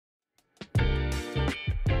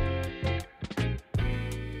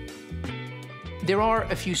There are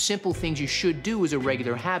a few simple things you should do as a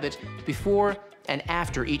regular habit before and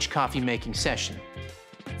after each coffee making session.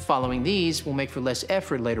 Following these will make for less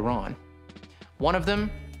effort later on. One of them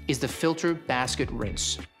is the filter basket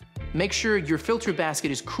rinse. Make sure your filter basket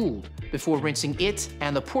is cooled before rinsing it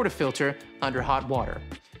and the portafilter under hot water.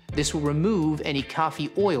 This will remove any coffee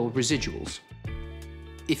oil residuals.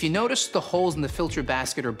 If you notice the holes in the filter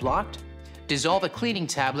basket are blocked, dissolve a cleaning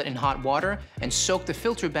tablet in hot water and soak the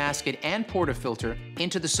filter basket and portafilter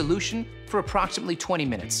into the solution for approximately 20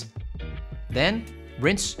 minutes. Then,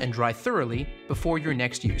 rinse and dry thoroughly before your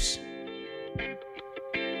next use.